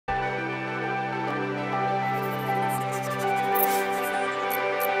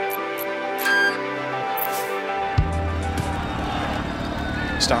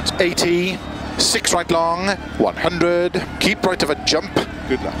starts 80, 6 right long, 100, keep right of a jump,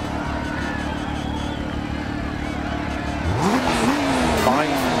 good luck. 5,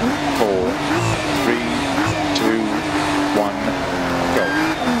 4, 3, 2, 1, go.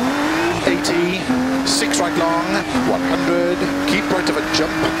 80, 6 right long, 100, keep right of a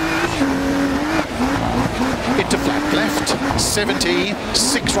jump. Into flat left, 70,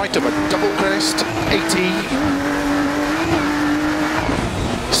 6 right of a double crest, 80,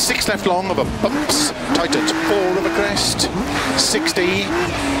 6 left long of a bumps, tightens 4 of a crest, 60,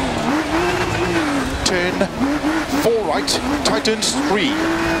 turn, 4 right, tightens 3,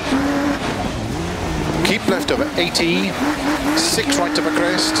 keep left over 80, 6 right of a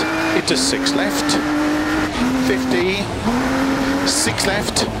crest, into 6 left, 50, 6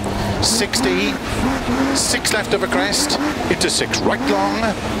 left, 60, 6 left of a crest, into 6 right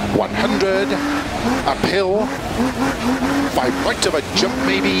long, 100, uphill, 5 right of a jump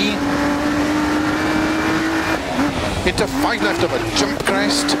maybe, into 5 left of a jump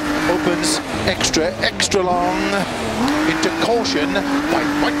crest, opens extra long, into caution,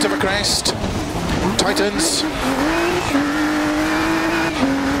 5 right of a crest, tightens,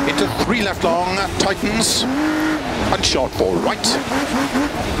 into 3 left long, tightens, and short 4 right,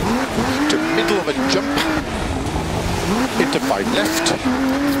 to middle of a jump, into 5 left,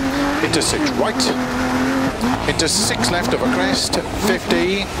 into 6 right, into 6 left of a crest,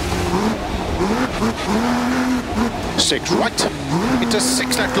 50, 6 right, into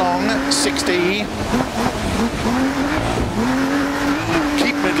 6 left long, 60,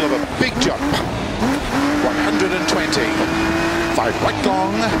 keep middle of a big jump, 120, 5 right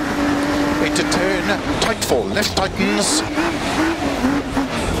long, into turn, tight 4 left tightens,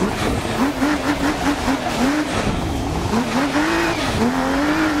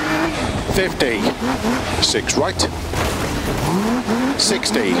 50, 6 right,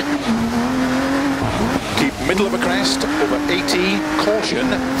 60, keep middle of a crest, over 80, caution,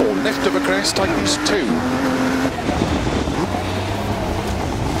 4 left of a crest, tightens 2,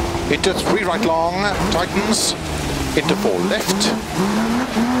 into 3 right long, tightens, into 4 left,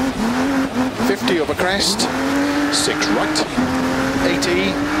 50 over crest, 6 right,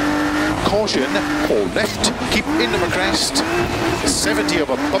 80, caution, 4 left, keep in of a crest, 70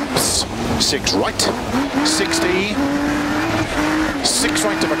 over bumps, 6 right, 60, 6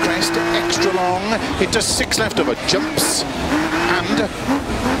 right of a crest, extra long, into 6 left of a jumps, and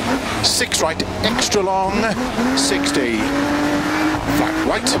 6 right, extra long, 60, flat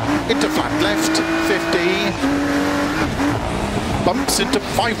right, into flat left, 50, bumps into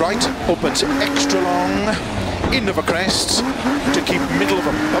 5 right, opens extra long, in of a crest, to keep middle of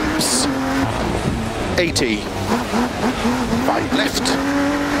a bumps, 80, 5 left,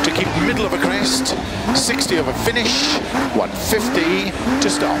 to keep middle of a crest, 60 of a finish, 150 to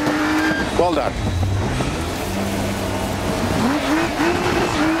stop. Well done.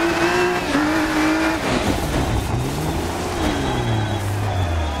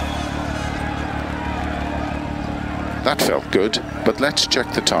 That felt good, but let's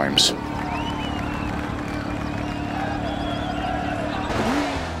check the times.